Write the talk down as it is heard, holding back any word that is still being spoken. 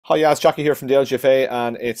Hi, yeah, it's Jackie here from the LGFA,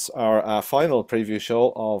 and it's our final preview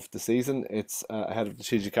show of the season. It's ahead of the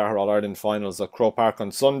TG4 All-Ireland Finals at Croke Park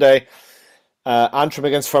on Sunday. Antrim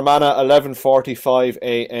against Fermanagh, 11:45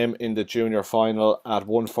 a.m. in the junior final. At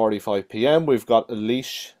 1:45 p.m. we've got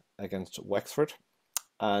Laois against Wexford,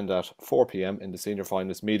 and at 4 p.m. in the senior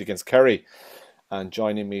final is Meath against Kerry. And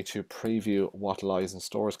joining me to preview what lies in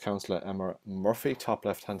store is Councillor Emma Murphy, top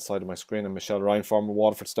left-hand side of my screen, and Michelle Ryan, former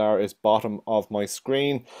Waterford star, is bottom of my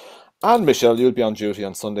screen. And Michelle, you'll be on duty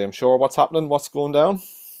on Sunday, I'm sure. What's happening? What's going down?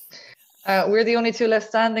 We're the only two left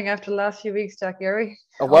standing after the last few weeks, Jack Gary.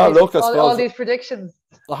 Well, look, I suppose all these predictions.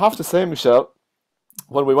 I have to say, Michelle,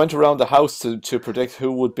 when we went around the house to predict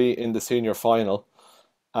who would be in the senior final,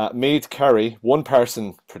 Meath, Kerry, one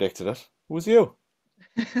person predicted it. It was you.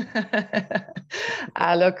 Look,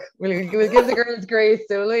 we'll give the girls grace,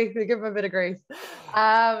 do we? We'll give them a bit of grace.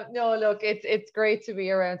 No, look, it's great to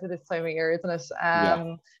be around to this time of year, isn't it?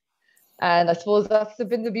 Yeah. And I suppose that's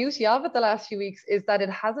been the beauty of it the last few weeks, is that it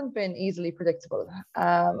hasn't been easily predictable.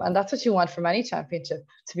 And that's what you want from any championship,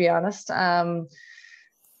 to be honest.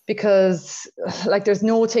 Because like there's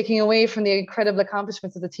no taking away from the incredible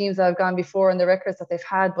accomplishments of the teams that have gone before and the records that they've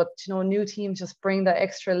had, but new teams just bring that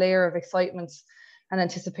extra layer of excitement and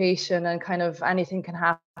anticipation, and kind of anything can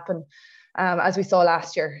happen, as we saw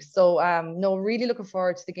last year. So no, really looking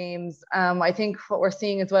forward to the games. I think what we're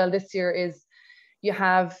seeing as well this year is you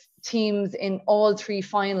have teams in all three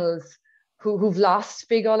finals who've lost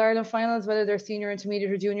big All-Ireland finals, whether they're senior, intermediate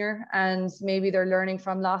or junior, and maybe they're learning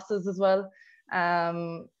from losses as well.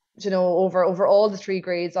 Over all the three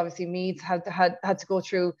grades, obviously Meath had to go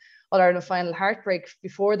through All-Ireland final heartbreak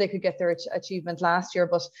before they could get their achievement last year,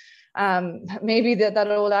 but maybe that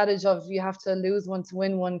old adage of you have to lose one to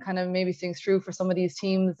win one kind of maybe things true for some of these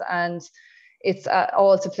teams, and it's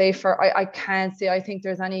all to play for. I can't say I think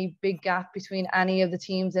there's any big gap between any of the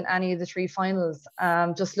teams in any of the three finals.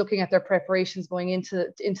 Just looking at their preparations going into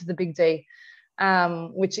the big day,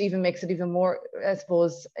 which even makes it even more, I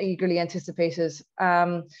suppose, eagerly anticipated.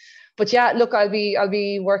 But yeah, look, I'll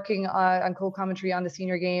be working on co-commentary on the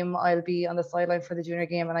senior game. I'll be on the sideline for the junior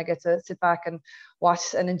game, and I get to sit back and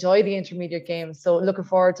watch and enjoy the intermediate games. So looking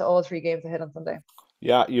forward to all three games ahead on Sunday.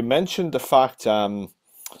 Yeah, you mentioned the fact,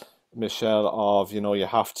 Michelle, of you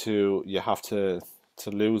have to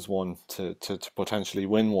lose one to potentially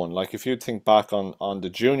win one. Like if you think back on the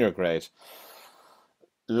junior grade,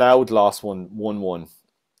 Loud lost one, won one.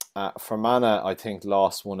 Fermanagh, I think,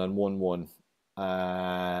 lost one and won one.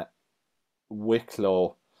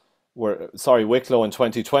 Wicklow Wicklow in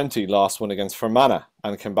 2020 lost one against Fermanagh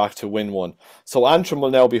and came back to win one. So Antrim will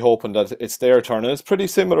now be hoping that it's their turn. And it's pretty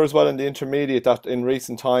similar as well in the intermediate, that in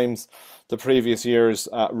recent times, the previous years'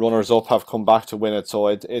 runners-up have come back to win it. So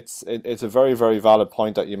it's a very, very valid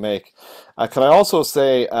point that you make. Can I also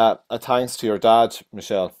say a thanks to your dad,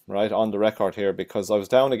 Michelle, right, on the record here, because I was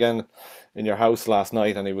down again in your house last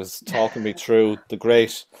night and he was talking me through the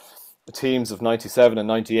great teams of 97 and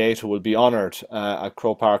 98 who will be honoured at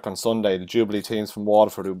Croke Park on Sunday, the Jubilee teams from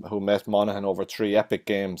Waterford who met Monaghan over 3 epic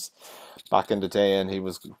games back in the day, and he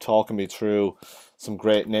was talking me through some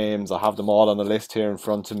great names. I have them all on the list here in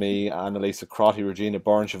front of me: Annalisa Crotty, Regina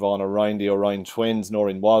Byrne, Siobhan O'Ryan, the O'Ryan twins,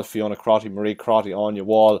 Noreen Wall, Fiona Crotty, Marie Crotty, Anya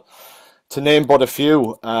Wall, to name but a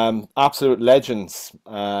few. Absolute legends.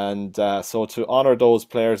 And so to honour those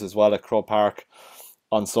players as well at Croke Park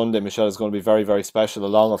on Sunday, Michelle, is going to be very, very special,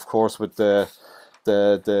 along, of course, with the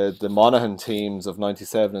Monaghan teams of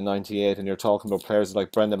 97 and 98. And you're talking about players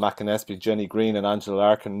like Brenda McInnesby, Jenny Green and Angela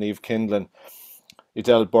Larkin, Niamh Kindlin,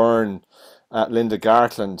 Edel Byrne, Linda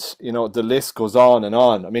Gartland. The list goes on and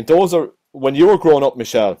on. I mean, those are, when you were growing up,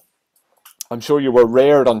 Michelle, I'm sure you were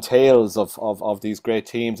reared on tales of these great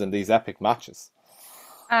teams and these epic matches.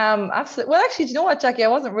 Absolutely. Well, actually, do you know what, Jackie? I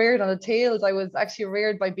wasn't reared on the tales. I was actually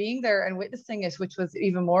reared by being there and witnessing it, which was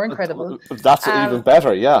even more incredible. That's even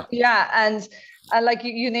better, yeah. Yeah, and like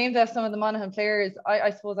you named off some of the Monaghan players.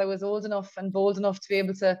 I suppose I was old enough and bold enough to be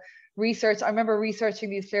able to research. I remember researching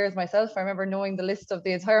these players myself. I remember knowing the list of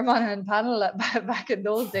the entire Monaghan panel back in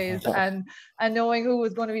those days, and knowing who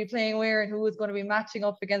was going to be playing where and who was going to be matching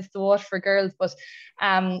up against the Waterford girls. But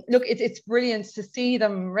look, it's brilliant to see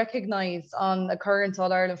them recognised on the current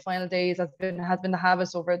All-Ireland final days, has been the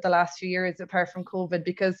habit over the last few years, apart from COVID,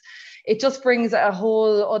 because it just brings a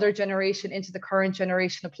whole other generation into the current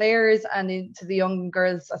generation of players and into the young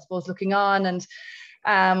girls, I suppose, looking on. And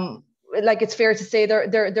like it's fair to say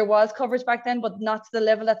there was coverage back then, but not to the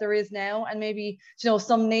level that there is now. And maybe, you know,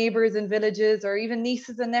 some neighbours in villages or even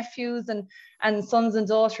nieces and nephews and sons and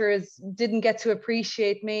daughters didn't get to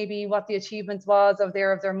appreciate maybe what the achievements was of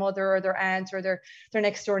their mother or their aunt or their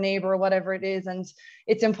next door neighbour or whatever it is. And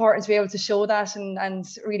it's important to be able to show that and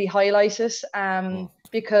really highlight it.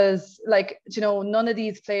 Because, like, you know, none of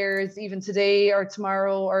these players, even today or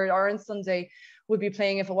tomorrow or on Sunday, would be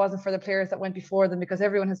playing if it wasn't for the players that went before them, because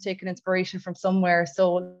everyone has taken inspiration from somewhere.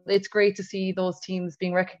 So it's great to see those teams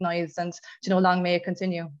being recognised, and, you know, long may it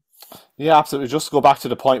continue. Yeah, absolutely. Just to go back to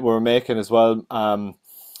the point we were making as well,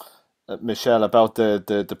 Michelle, about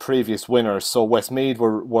the previous winners. So Westmeath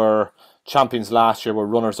were champions last year, were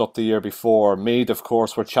runners up the year before. Meath, of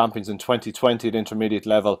course, were champions in 2020 at intermediate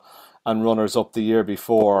level and runners up the year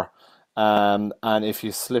before. And if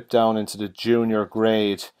you slip down into the junior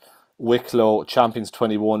grade, Wicklow champions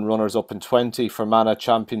 21, runners up in 20. Fermanagh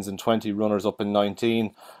champions in 20, runners up in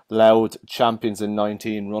 19. Louth champions in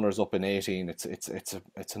 19, runners up in 18.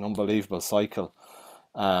 It's an unbelievable cycle,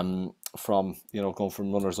 from, you know, going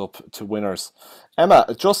from runners up to winners. Emma,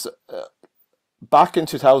 just back in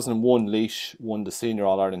 2001, Laois won the senior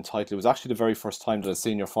All-Ireland title. It was actually the very first time that a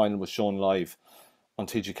senior final was shown live on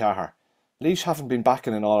TG4. Laois haven't been back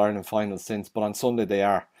in an All-Ireland final since, but on Sunday they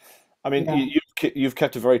are. I mean, you've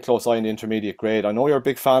kept a very close eye on the intermediate grade. I know you're a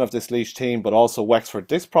big fan of this Laois team, but also Wexford.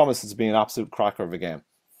 This promises to be an absolute cracker of a game.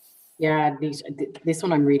 Yeah, this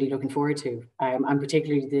one I'm really looking forward to, and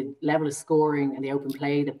particularly the level of scoring and the open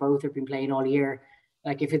play that both have been playing all year.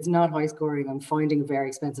 Like, if it's not high scoring, I'm finding a very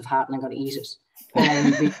expensive hat and I'm going to eat it.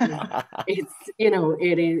 It's,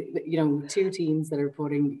 it is, two teams that are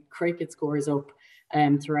putting cricket scores up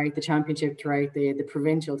throughout the championship, throughout the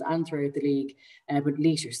provincials and throughout the league. But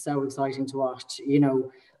Laois are so exciting to watch,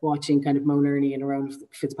 watching kind of Mo Nerney and Around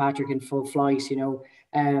Fitzpatrick in full flight,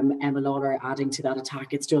 Emma Lawler adding to that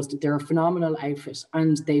attack. It's just, they're a phenomenal outfit,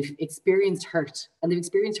 and they've experienced hurt,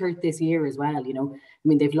 this year as well. I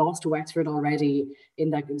mean, they've lost to Wexford already in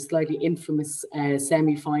that slightly infamous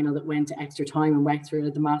semi-final that went to extra time, and Wexford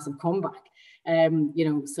had the massive comeback.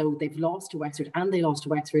 So they've lost to Wexford, and they lost to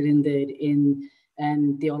Wexford in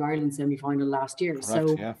the All-Ireland semi-final last year. Correct,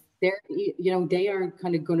 so yeah. They are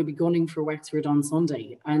kind of going to be gunning for Wexford on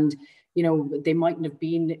Sunday, and they mightn't have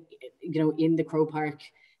been in the Croke Park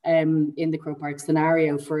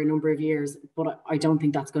scenario for a number of years, but I don't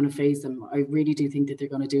think that's going to faze them. I really do think that they're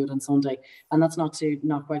going to do it on Sunday, and that's not to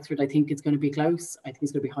knock Wexford. I think it's going to be close. I think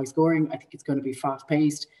it's going to be high scoring. I think it's going to be fast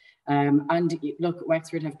paced. And look,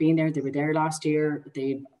 Wexford have been there. They were there last year.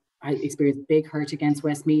 They experienced big hurt against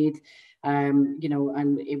Westmeath. And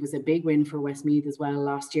it was a big win for Westmeath as well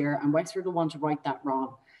last year, and Wexford will want to right that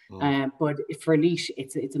wrong. But for Laois,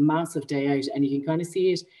 it's a massive day out, and you can kind of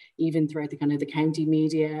see it even throughout the kind of the county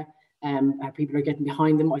media. People are getting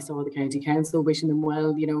behind them. I saw the county council wishing them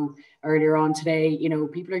well, earlier on today.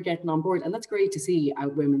 People are getting on board, and that's great to see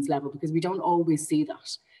at women's level, because we don't always see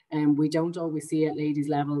that. We don't always see at ladies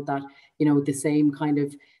level that, the same kind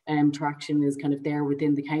of traction is kind of there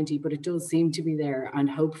within the county, but it does seem to be there, and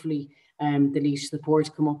hopefully the Laois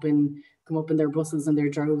support come up in their buses and their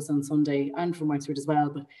droves on Sunday, and from Wexford as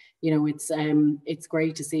well. But it's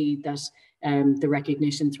great to see that the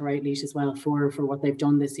recognition throughout Laois as well for what they've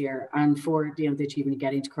done this year, and for the achievement of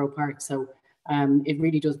getting to Croke Park. So it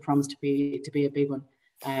really does promise to be a big one,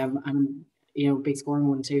 and big scoring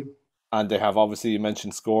one too. And they have, obviously, you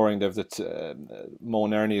mentioned scoring. They've Mo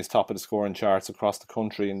Nerney is top of the scoring charts across the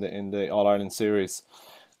country in the All Ireland series.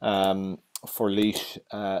 For Laois,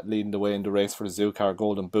 leading the way in the race for the Zukar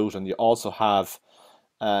Golden Boot, and you also have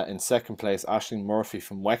in second place Aisling Murphy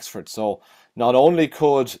from Wexford. So not only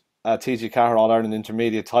could TG4 All-Ireland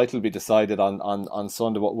Intermediate title be decided on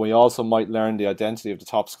Sunday, but we also might learn the identity of the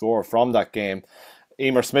top scorer from that game.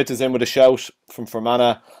 Emer Smith is in with a shout from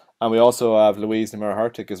Fermanagh, and we also have Louise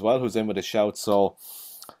Nemir-Hurtig as well, who's in with a shout. So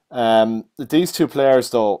these two players,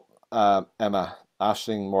 though, Emma,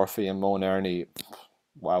 Aisling Murphy and Mo Nerney,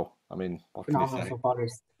 wow. I mean, what can you say?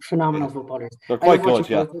 Phenomenal footballers. They're quite good,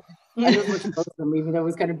 yeah. I love watching both of them, even though it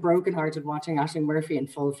was kind of brokenhearted watching Aisling Murphy in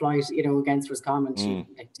full flight, against Roscommon. She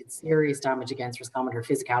did serious damage against Roscommon. Her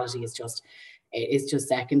physicality is just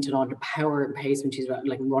second to none. The power and pace when she's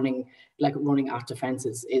running at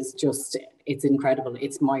defences is just, it's incredible.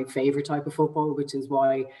 It's my favourite type of football, which is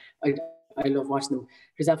why I love watching them.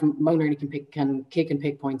 Herself, Mo Nerney can kick and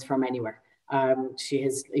pick points from anywhere. She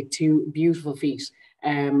has two beautiful feet.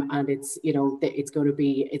 And it's going to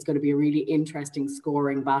be a really interesting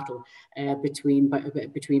scoring battle between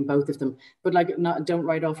both of them. But don't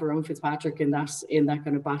write off her own Fitzpatrick in that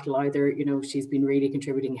kind of battle either. She's been really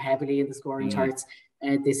contributing heavily in the scoring charts.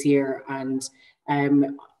 this year. And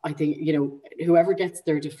I think, you know, whoever gets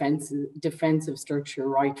their defensive structure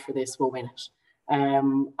right for this will win it.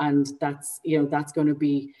 And that's, you know, that's going to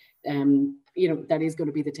be, you know, that is going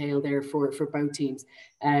to be the tale there for both teams.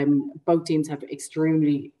 Both teams have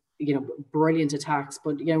extremely, you know, brilliant attacks,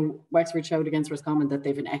 but, you know, Wexford showed against Roscommon that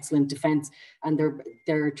they've an excellent defence, and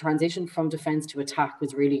their transition from defence to attack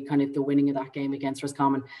was really kind of the winning of that game against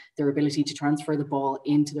Roscommon. Their ability to transfer the ball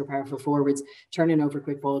into their powerful forwards, turning over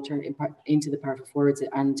quick ball, into the powerful forwards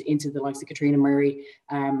and into the likes of Katrina Murray,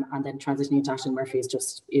 and then transitioning to Ashton Murphy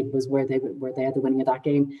it was where they had the winning of that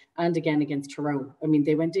game. And again against Tyrone, I mean,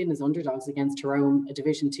 they went in as underdogs against Tyrone, a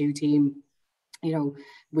Division 2 team. You know,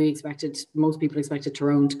 most people expected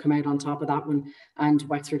Tyrone to come out on top of that one, and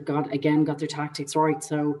Wexford got their tactics right.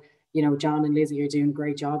 So, you know, John and Lizzie are doing a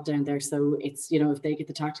great job down there. So it's, you know, if they get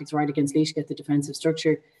the tactics right against Laois, get the defensive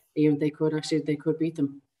structure, you know, they could beat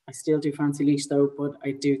them. I still do fancy Laois though, but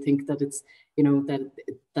I do think that it's, you know, that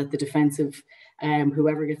the defensive,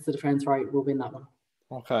 whoever gets the defense right will win that one.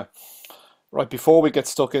 Okay. Right, before we get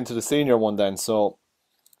stuck into the senior one then, so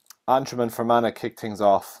Antrim and Fermanagh kick things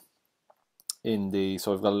off. So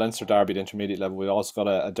we've got a Leinster derby at intermediate level. We've also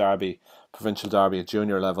got a derby, provincial derby at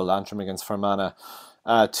junior level, Antrim against Fermanagh.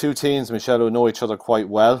 Two teams, Michelle, who know each other quite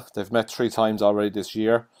well. They've met 3 times already this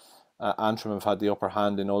year. Antrim have had the upper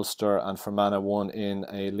hand in Ulster, and Fermanagh won in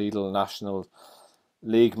a Lidl National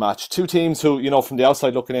League match. Two teams who, you know, from the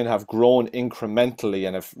outside looking in, have grown incrementally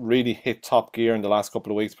and have really hit top gear in the last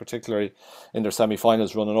couple of weeks, particularly in their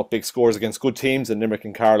semi-finals, running up big scores against good teams in Limerick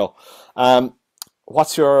and Carlow.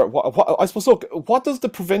 I suppose, look, what does the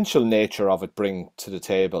provincial nature of it bring to the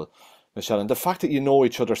table, Michelle? And the fact that you know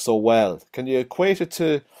each other so well, can you equate it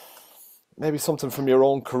to maybe something from your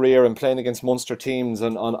own career and playing against Munster teams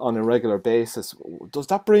on a regular basis? Does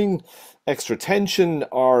that bring extra tension,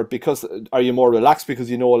 or are you more relaxed because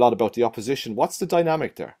you know a lot about the opposition? What's the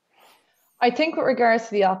dynamic there? I think with regards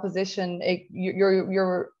to the opposition,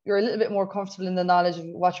 you're a little bit more comfortable in the knowledge of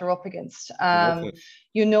what you're up against. Okay.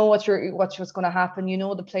 You know what's going to happen. You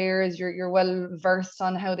know the players. You're well versed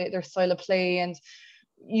on how their style of play, and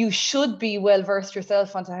you should be well versed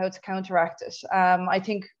yourself onto how to counteract it. I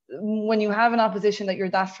think when you have an opposition that you're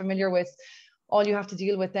that familiar with, all you have to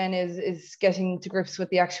deal with then is getting to grips with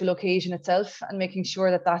the actual occasion itself and making sure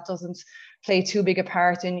that doesn't play too big a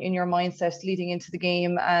part in your mindset leading into the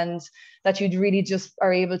game, and that you really just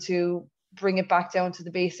are able to bring it back down to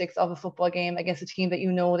the basics of a football game against a team that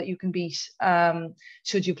you know that you can beat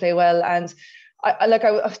should you play well. And I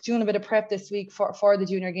was doing a bit of prep this week for the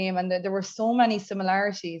junior game, and there were so many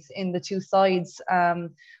similarities in the two sides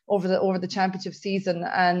over the championship season.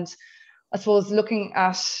 And I suppose looking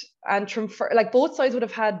at Antrim, both sides would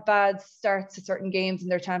have had bad starts to certain games in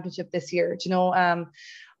their championship this year. Do you know,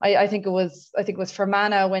 I think it was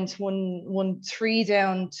Fermanagh went 1-3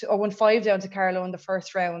 down or 1-5 down to Carlow in the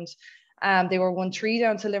first round. They were 1-3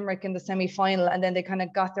 down to Limerick in the semi-final, and then they kind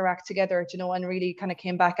of got their act together, you know, and really kind of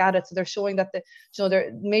came back at it. So they're showing that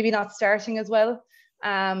they're maybe not starting as well,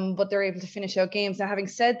 but they're able to finish out games. Now, having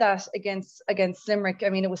said that, against Limerick, I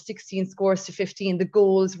mean, it was 16 scores to 15. The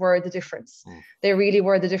goals were the difference. They really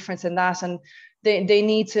were the difference in that, and they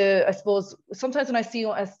need to, I suppose, sometimes when I see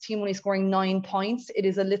a team only scoring 9 points, it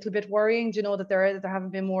is a little bit worrying, you know, that there haven't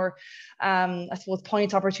been more, I suppose,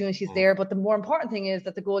 point opportunities there. But the more important thing is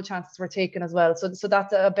that the goal chances were taken as well. So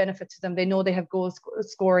that's a benefit to them. They know they have goal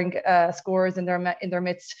scoring scorers in their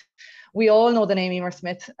midst. We all know the name Emer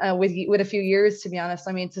Smith with a few years, to be honest.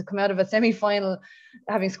 I mean, to come out of a semi-final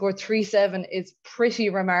having scored 3-7 is pretty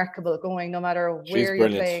remarkable going no matter where you're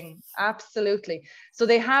playing. Absolutely. So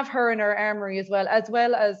they have her in her armoury as well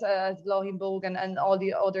as Loughean Bogan and all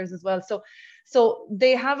the others as well. So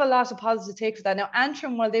they have a lot of positive take for that. Now,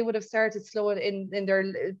 Antrim, while they would have started slow in their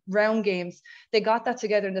round games, they got that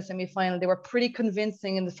together in the semi-final. They were pretty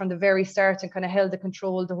convincing from the very start and kind of held the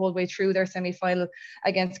control the whole way through their semi-final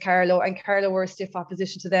against Carlow. And Carlow were a stiff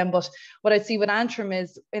opposition to them. But what I see with Antrim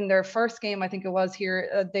is in their first game, I think it was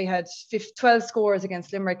here, they had 12 scores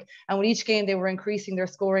against Limerick. And with each game, they were increasing their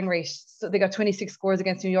scoring rate. So they got 26 scores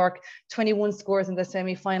against New York, 21 scores in the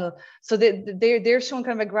semi-final. So they're showing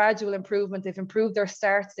kind of a gradual improvement. They've improved their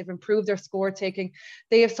starts. They've improved their score taking.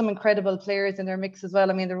 They have some incredible players in their mix as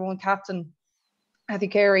well. I mean, their own captain, I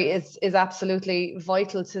think Carey is absolutely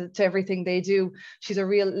vital to everything they do. She's a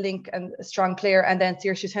real link and a strong player. And then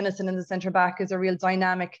Saoirse Tennyson in the centre back is a real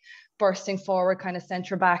dynamic, bursting forward kind of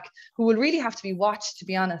centre back who will really have to be watched, to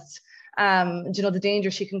be honest. You know, the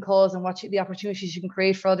danger she can cause and the opportunities she can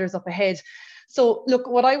create for others up ahead. So look,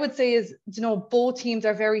 what I would say is, you know, both teams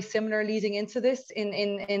are very similar leading into this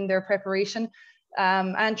in their preparation.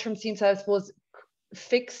 Antrim seems to, I suppose,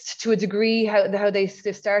 fixed to a degree how they've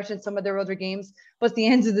started some of their other games. But at the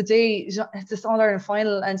end of the day, it's this All-Ireland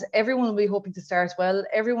final, and everyone will be hoping to start well.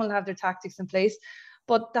 Everyone will have their tactics in place.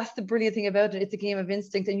 But that's the brilliant thing about it. It's a game of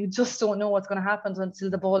instinct, and you just don't know what's going to happen until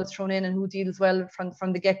the ball is thrown in and who deals well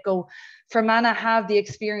from the get-go. Fermanagh have the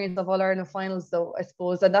experience of All-Ireland finals, though, I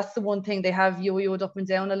suppose. And that's the one thing. They have yo-yoed up and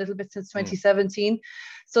down a little bit since 2017.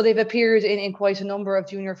 So they've appeared in quite a number of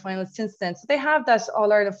junior finals since then. So they have that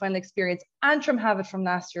All-Ireland final experience. Antrim have it from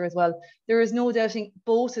last year as well. There is no doubting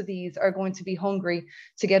both of these are going to be hungry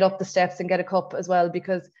to get up the steps and get a cup as well,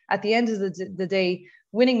 because at the end of the day,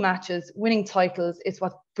 winning matches, winning titles, it's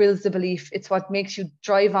what builds the belief. It's what makes you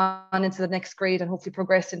drive on into the next grade and hopefully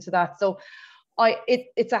progress into that. So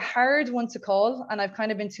it's a hard one to call, and I've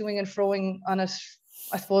kind of been toing and froing on it,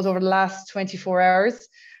 I suppose, over the last 24 hours.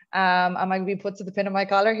 Am I going to be put to the pin of my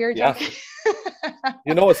collar here, Jack? Yeah.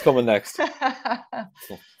 You know what's coming next.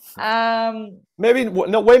 Maybe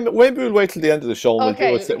we'll wait till the end of the show. And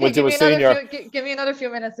okay, we'll do a senior. Give me another few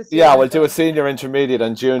minutes to see. Yeah, we'll do a senior, intermediate,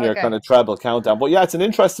 and junior kind of treble countdown. But yeah, it's an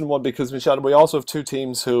interesting one because, Michelle, we also have two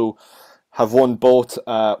teams who have won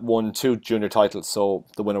 2 junior titles. So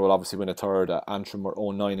the winner will obviously win a third. Antrim were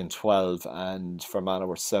 09 and 12, and Fermanagh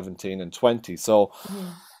were 17 and 20. So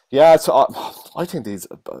yeah, so I think these,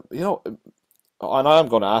 and I'm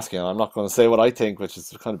going to ask you, and I'm not going to say what I think, which is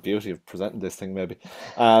the kind of beauty of presenting this thing maybe.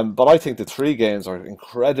 But I think the 3 games are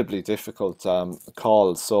incredibly difficult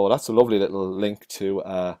calls. So that's a lovely little link to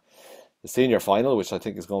the senior final, which I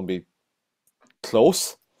think is going to be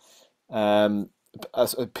close.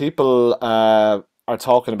 As people are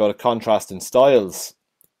talking about a contrast in styles,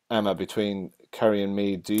 Emma, between Kerry and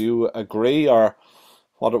Meath. Do you agree, or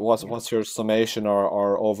what's your summation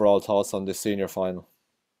or overall thoughts on this senior final?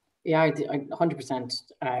 Yeah, I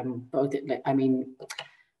 100%. Both. I mean,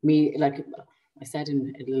 like I said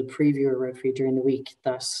in a little preview I wrote for you during the week,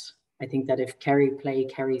 that I think that if Kerry play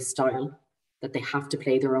Kerry's style, that they have to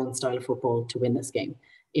play their own style of football to win this game.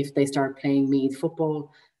 If they start playing Meath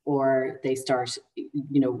football, or they start,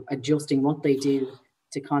 adjusting what they do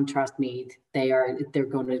to contrast Meath, they're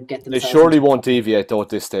going to get themselves. They surely won't deviate though at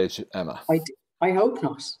this stage, Emma. I hope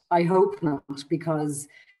not. I hope not, because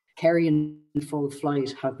Kerry in full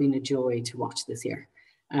flight have been a joy to watch this year.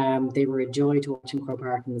 They were a joy to watch in Croke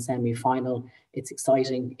Park in the semi-final. It's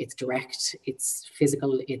exciting, it's direct, it's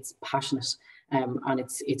physical, it's passionate, and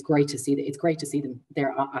it's great to see. It's great to see them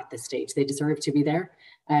there at this stage. They deserve to be there,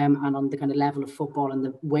 and on the kind of level of football and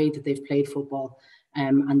the way that they've played football,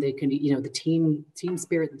 and they can, the team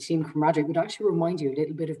spirit, the team camaraderie would actually remind you a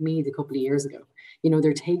little bit of me a couple of years ago.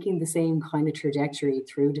 They're taking the same kind of trajectory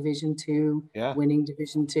through Division 2, winning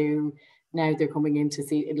Division 2. Now they're coming in to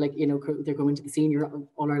see, they're going to the senior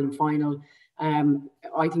All-Ireland final.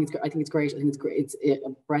 I think it's great. I think it's great. It's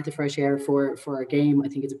a breath of fresh air for a game. I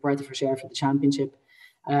think it's a breath of fresh air for the championship.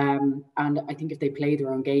 And I think if they play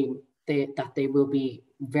their own game, they will be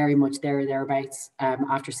very much thereabouts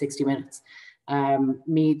after 60 minutes.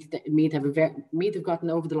 Meath have gotten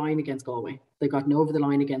over the line against Galway. They've gotten over the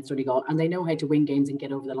line against Donegal, and they know how to win games and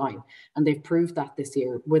get over the line. And they've proved that this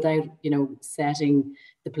year without, setting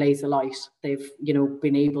the place alight. They've,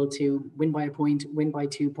 been able to win by a point, win by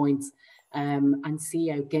 2 points, and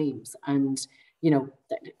see out games. And,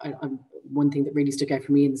 one thing that really stuck out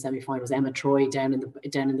for me in the semi-final was Emma Troy down in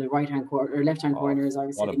the right-hand corner or left-hand corner, as I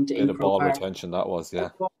was saying. What a bit of ball retention that was, yeah.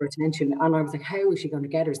 Ball retention, and I was like, how is she going to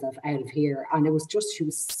get herself out of here? And it was just, she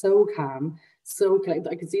was so calm, so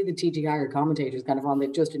I could see the TG4 commentators kind of on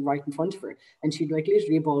it just right in front of her, and she'd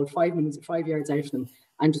literally balled 5 yards out of them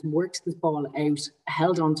and just worked this ball out,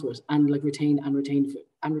 held onto it, and retained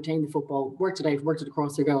the football, worked it out, worked it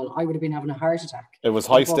across her goal. I would have been having a heart attack. It was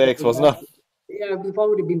high stakes, wasn't it? Yeah, the ball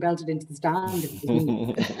would have been belted into the stand.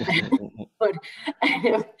 But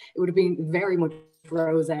it would have been very much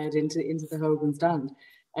rose out into the Hogan stand.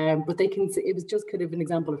 But they can. It was just kind of an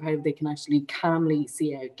example of how they can actually calmly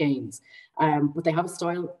see out games. But they have a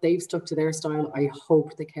style. They've stuck to their style. I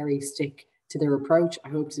hope the Kerry stick to their approach. I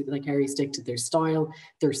hope that the Kerry stick to their style.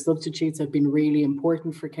 Their substitutes have been really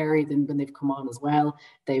important for Kerry when they've come on as well.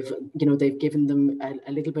 They've given them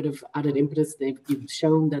a little bit of added impetus. They've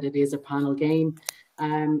shown that it is a panel game.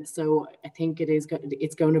 So I think it's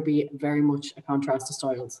going to be very much a contrast to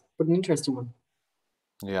styles, but an interesting one.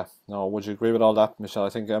 Yeah. No, would you agree with all that, Michelle? I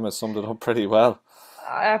think Emma summed it up pretty well.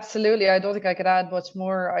 Absolutely. I don't think I could add much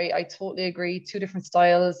more. I totally agree. 2 different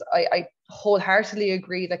styles. I wholeheartedly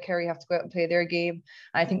agree that Kerry have to go out and play their game.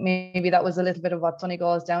 I think maybe that was a little bit of what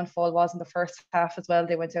Donegal's downfall was in the first half as well.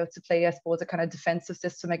 They went out to play, I suppose, a kind of defensive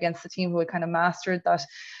system against the team who had kind of mastered that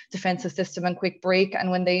defensive system and quick break. And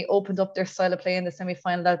when they opened up their style of play in the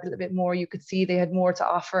semi-final a little bit more, you could see they had more to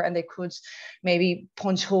offer and they could maybe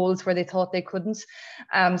punch holes where they thought they couldn't.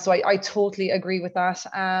 So I totally agree with that.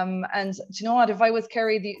 And do you know what? If I was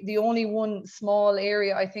Kerry, the only one small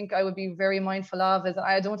area I think I would be very mindful of is,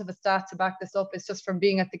 I don't have a stat to back this up, it's just from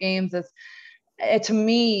being at the games, is to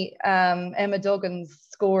me, Emma Duggan's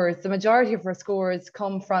scores, the majority of her scores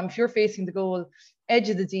come from, if you're facing the goal, edge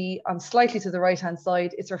of the D on slightly to the right hand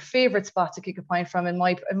side. It's her favourite spot to kick a point from, in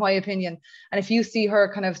my opinion. And if you see her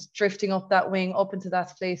kind of drifting up that wing, up into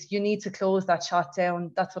that place, you need to close that shot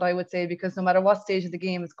down. That's what I would say, because no matter what stage of the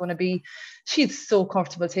game it's going to be, she's so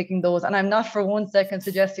comfortable taking those. And I'm not for 1 second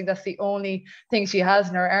suggesting that's the only thing she has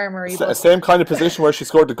in her armoury. But same kind of position where she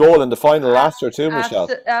scored the goal in the final last year too, Michelle.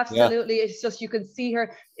 Absolutely. Yeah. It's just, you can see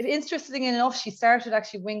her. Interestingly enough, she started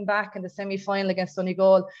actually wing back in the semi-final against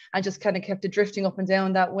Donegal and just kind of kept it drifting up and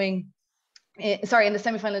down that wing. In the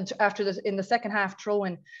semi-final, in the second half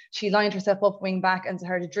throw-in, she lined herself up wing back and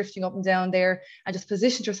started drifting up and down there and just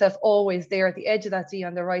positioned herself always there at the edge of that D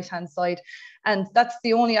on the right-hand side. And that's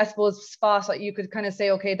the only, I suppose, spot that you could kind of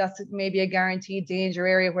say, okay, that's maybe a guaranteed danger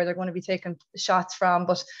area where they're going to be taking shots from.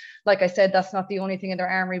 But like I said, that's not the only thing in their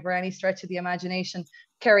armoury by any stretch of the imagination.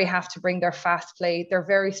 Kerry have to bring their fast play. They're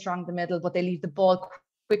very strong in the middle, but they leave the ball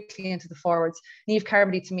quickly into the forwards. Niamh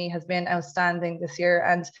Carmody to me has been outstanding this year,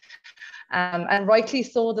 and rightly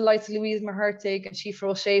so. The likes of Louise Mahertig and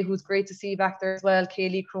Siofra O'Shea, who's great to see back there as well,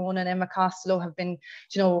 Kaylee Crone and Emma Costello have been,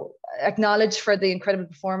 acknowledged for the incredible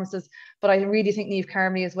performances. But I really think Niamh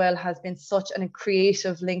Carmody as well has been such a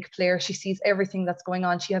creative link player. She sees everything that's going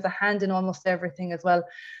on. She has a hand in almost everything as well.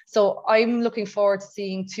 So I'm looking forward to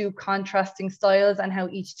seeing two contrasting styles and how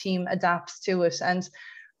each team adapts to it. And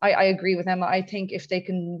I agree with Emma. I think if they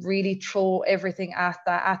can really throw everything at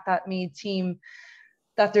that Meath team,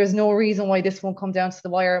 that there's no reason why this won't come down to the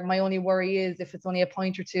wire. My only worry is if it's only a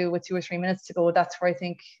point or two with 2 or 3 minutes to go, that's where I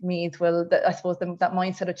think Meath will, I suppose that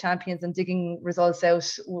mindset of champions and digging results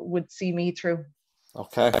out would see Meath through.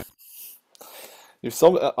 Okay.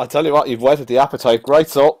 I'll tell you what, you've whetted the appetite. Right,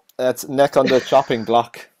 so it's neck on the chopping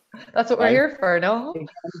block. That's what we're here for, no?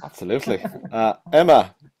 Absolutely.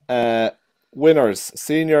 Emma, winners,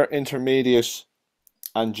 senior, intermediate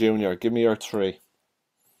and junior. Give me your three.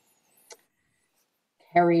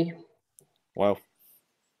 Kerry. Wow.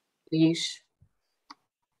 Laois.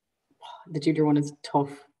 The junior one is tough.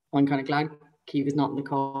 I'm kind of glad Keith is not in the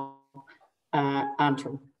call.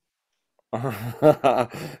 Antrim.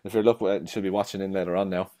 If you're looking, you should be watching in later on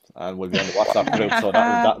now, and we'll be on the WhatsApp group, so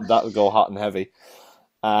that'll go hot and heavy.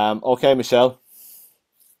 Okay, Michelle.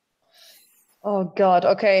 Oh God.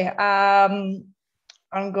 Okay. I'm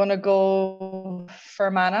gonna go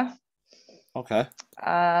Fermanagh. Okay.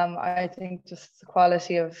 I think just the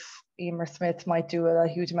quality of Emer Smith might do a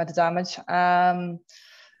huge amount of damage. I'm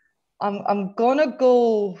gonna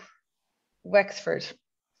go Wexford.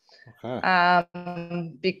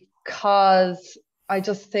 Okay. Because I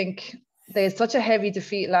just think they had such a heavy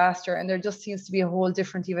defeat last year, and there just seems to be a whole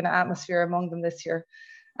different even atmosphere among them this year.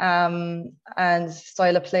 And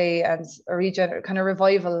style of play and a kind of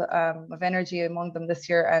revival of energy among them this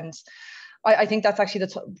year. And I think that's actually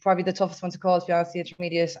probably the toughest one to call, to be honest, the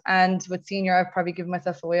intermediate. And with senior, I've probably given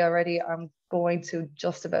myself away already. I'm going to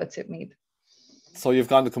just about tip Meath. So you've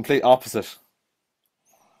gone the complete opposite,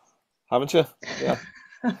 haven't you? Yeah.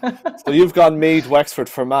 So you've gone Meath, Wexford,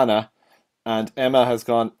 Fermanagh, and Emma has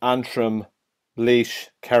gone Antrim, Laois,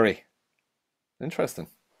 Kerry. Interesting.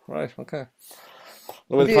 Right, okay.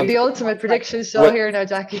 Well, the ultimate prediction show here now,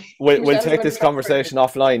 Jackie. We'll take this conversation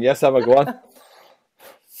offline. Yes, Emma, go on.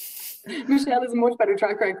 Michelle has a much better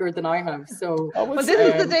track record than I have. So, but this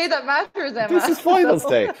is the day that matters, Emma. This is finals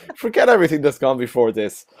day. Forget everything that's gone before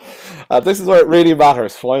this. This is where it really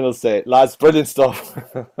matters. Finals day, lads. Brilliant stuff.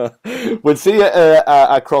 We'll see you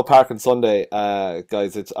at Croke Park on Sunday,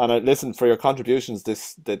 guys. Listen, for your contributions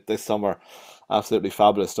this summer. Absolutely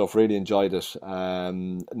fabulous stuff. Really enjoyed it.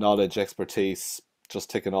 Knowledge, expertise, just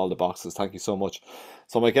ticking all the boxes. Thank you so much.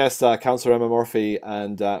 So my guests, Councillor Emma Murphy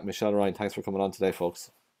and Michelle Ryan. Thanks for coming on today, folks.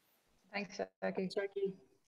 Thanks, Jackie.